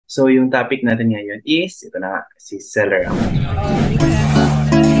So, yung topic natin ngayon is, ito na, si SellerAmp.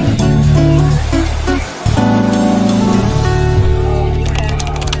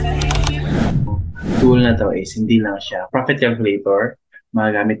 Tool na to is hindi lang siya profit calculator.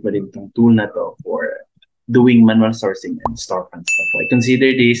 Magagamit mo din itong tool na to for doing manual sourcing and storefront stuff. I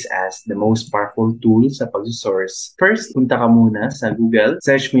consider this as the most powerful tool sa pag-source. First, punta ka muna sa Google,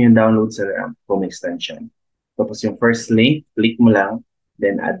 search mo yung download SellerAmp Chrome extension. Tapos yung first link, click mo lang,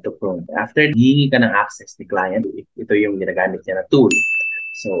 then add to Chrome. After, hihingi ka ng access ni client. Ito yung ginagamit niya na tool.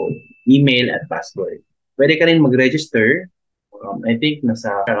 So, email at password. Pwede ka rin mag-register. I think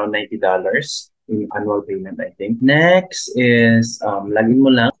nasa around $90 in annual payment, I think. Next is, login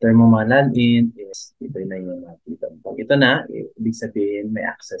mo lang. After mo login is, ito na yung makikita. Pag ito na, ibig sabihin may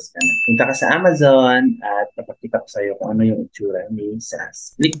access ka na. Punta ka sa Amazon at napakita ko sa'yo kung ano yung itsura ni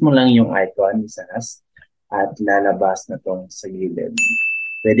SaaS. Click mo lang yung icon ni SaaS at lalabas na tong sa gilid.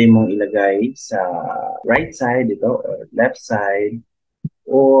 Pwede mong ilagay sa right side ito or left side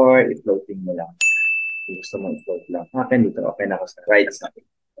or i-floating mo lang. Kung gusto mo i-float lang. Akin dito, okay na ako sa right side.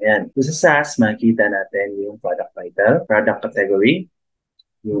 Ayan. So sa SaaS, makikita natin yung product title, product category,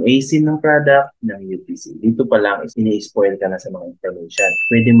 yung AZIN ng product, ng UPC. Dito pa lang, ini-spoil ka na sa mga information.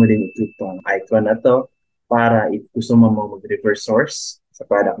 Pwede mo din i-click tong icon na to para if gusto mo mag-reverse source sa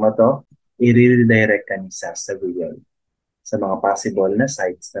product na to, i-redirect ka ni SaaS sa Google sa mga possible na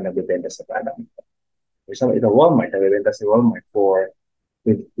sites na nagbibenta sa product nito. For example, ito Walmart, nagbibenta si Walmart for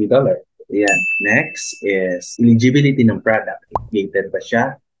 $23. Ayan. Next is eligibility ng product. Gated ba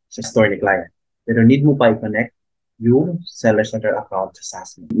siya sa store ni client? Pero need mo pa i-connect yung Seller Center account sa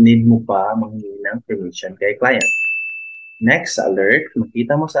SaaS mo. Need mo pa manghingi ng permission kay client. Next, alert.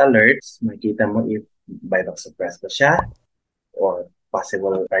 Makita mo sa alerts, makita mo if buyback suppress ba siya or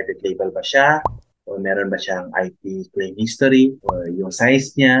possible private label ba siya or meron ba siyang IP claim history or yung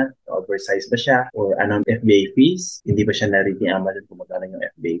size niya, oversize ba siya or anong FBA fees, hindi ba siya na-read ni Amazon kung magkano yung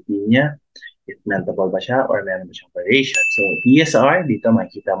FBA fee niya, if notable ba siya or meron ba siyang variation. So, ESR, dito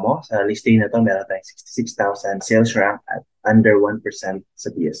makikita mo, sa listing na to meron tayong 66,000 sales rank at under 1% sa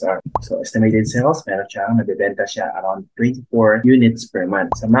PSR. So, estimated sales, meron siyang nabibenta siya around 24 units per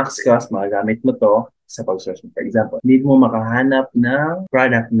month. Sa max cost, magagamit mo to sa pag-source mo. For example, need mo makahanap ng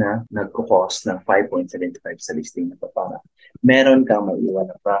product na nagko-cost ng 5.75 sa listing na to para meron kang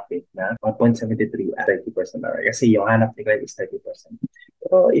maiiwan ng profit na 1.73 at 30% or kasi yung hanap ni client is 30%.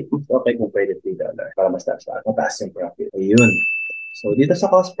 Pero it is okay kung pwede $3 para mas mataas yung profit. Ayun. So, dito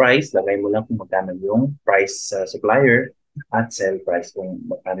sa cost price, lagay mo lang kung magkano yung price sa supplier at sell price kung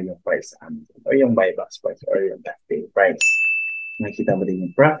magkano yung price sa Amazon or yung buyback price or yung back pay price. Nakikita mo din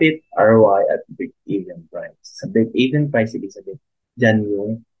yung profit, ROI, at break-even price. Sa break-even price, ibig sabihin, dyan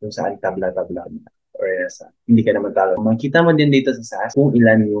yung saan tabla-tabla na. Or hindi ka naman talo. Makikita mo din dito sa SaaS kung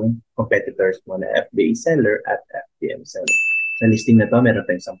ilan yung competitors mo na FBA seller at FBM seller. Sa listing na to, meron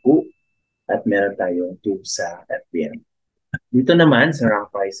tayong 10 at meron tayong 2 sa FBM. Dito naman, sa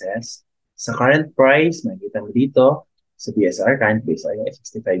rank prices, sa current price, makikita mo dito, sa PSR, current PSR ay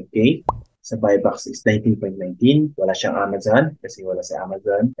 65K. Sa buybacks is 19.19. Wala siyang Amazon kasi wala sa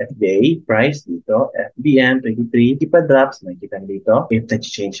Amazon. FBA price dito. FBM 23. Keepa drops. Makikita dito. If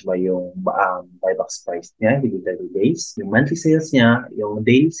na-change ba yung buybacks price niya within 30 days. Yung monthly sales niya, yung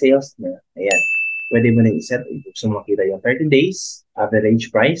daily sales niya. Ayan. Pwede mo na i-set. Gusto mo makita yung 30 days average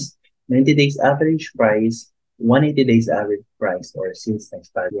price, 90 days average price, 180 days average price or since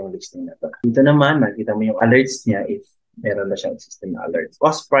nag-start yung listing na to. Dito naman, makikita mo yung alerts niya if meron na siyang system na alerts.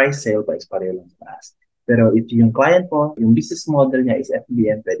 Cost price, sale price, pareho lang sa taas. Pero if yung client mo, yung business model niya is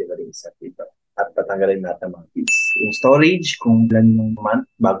FBM, pwede mo rin i-set dito. At patanggalin natin mga fees. Yung storage, kung ilan yung month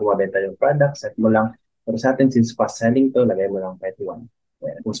bago mabenta yung product, set mo lang. Pero sa atin, since fast selling to, lagay mo lang 21.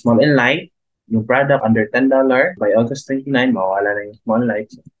 Kung small and light, yung product under $10, by August 29, mawawala na yung small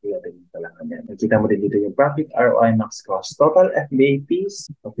light. So, nakikita mo din dito yung profit, ROI, max cost, total FBA fees,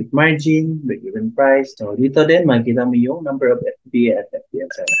 profit margin, break-even price. So, dito din, makikita mo yung number of FBA at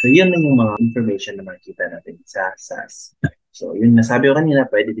FBM seller. So, yun lang yung mga information na makikita natin sa SaaS. So, yun nasabi ko kanina,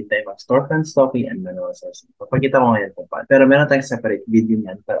 pwede din tayo mag-storefront stocking and manual sourcing. Papakita ko ngayon kung paano. Pero meron tayong separate video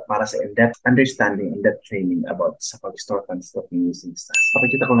niyan para sa in-depth understanding, in-depth training about sa pag-storefront stocking using SaaS.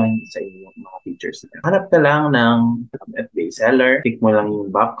 Papakita ko lang sa inyo yung mga features. Hanap ka lang ng FBA seller. Click mo lang yung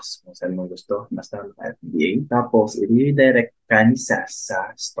box kung saan mo gusto. Basta FBA. Tapos, i-redirect ka ni SaaS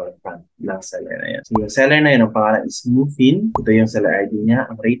sa storefront ng seller na yan. So, yung seller na yun, ang pangalan is Movin. Ito yung seller ID niya.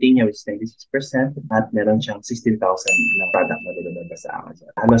 Ang rating niya is 96% at meron siyang 16,000 na product na binibenta sa Amazon.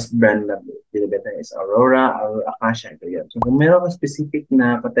 Halos brand na binibenta is Aurora, Acacia. Ito yun. So, kung meron ka specific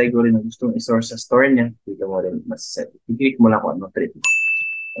na category na gusto i-source sa store niya, dito mo rin mas-set. I-click mo lang kung anong trip mo.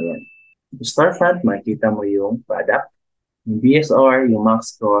 Storefront, makikita mo yung product. Yung BSR, yung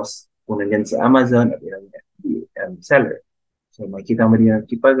max cost, kung nandyan sa Amazon at ilang seller. So, makikita mo din yung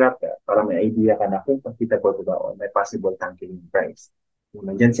Keepa graph para may idea ka na kung profitable ba o may possible tanking price. Kung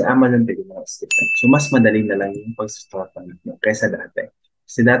nandyan sa Amazon, pwede mo skip. So, mas madali na lang yung pag-storefront mo kaysa dati.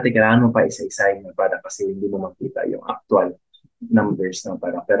 Kasi dati, kailangan mo pa isa-isahin yung product kasi hindi mo makita yung actual numbers ng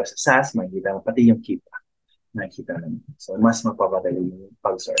product. Pero sa SaaS, makikita mo pati yung Keepa. Nakikita naman. So, mas mapapadali yung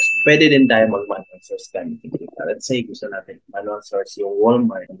pag-source. Pwede din tayo mag-manual source gamit yung Keepa. Let's say, gusto natin manual source yung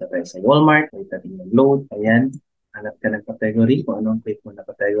Walmart. Punta tayo sa Walmart, pwede natin yung load. Ayan, hanap ka ng category, kung anong click mo na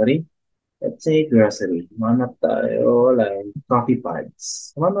category. Let's say, grocery. Hanap tayo, like, coffee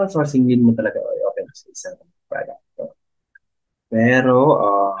pods. Manual sourcing din mo talaga, okay, sa isang product. Pero,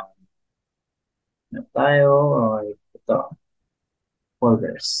 hanap tayo, ito,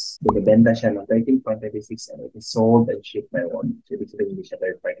 folders. Binibenta siya ng 13.36 and it is sold and shipped by one. So, ibig sabihin hindi siya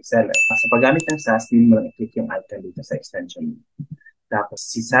third-party seller. Sa paggamit ng SaaS, din mo lang i-click yung icon dito sa extension. Tapos,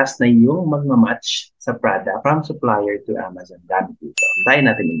 si SaaS na yung magmamatch sa product from supplier to Amazon gamit dito. Tayo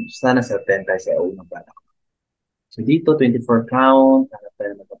natin yun. Sana sa 10 tayo sa unang product. So, dito, 24 count. Hanap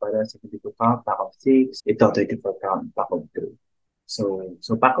tayo magkapara sa 22 count, pack of 6. Ito, 24 count, pack of 3.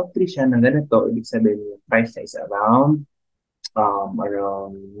 So pack of 3 siya ng ganito. Ibig sabihin yung price niya is around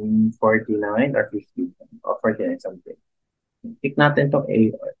 49 or 50 or 49 something. Click natin itong A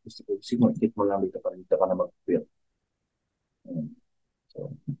or gusto ko siguro click mo lang dito para dito ka na mag-fill.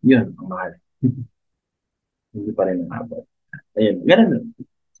 So, yun ang mahal. Hindi pa rin ang abot. Ayun, ganun lang.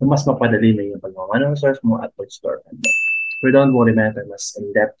 So, mas mapadali na yung pag-manual source mo at pag-store. But don't worry, man, mas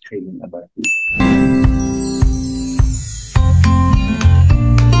in-depth training about it.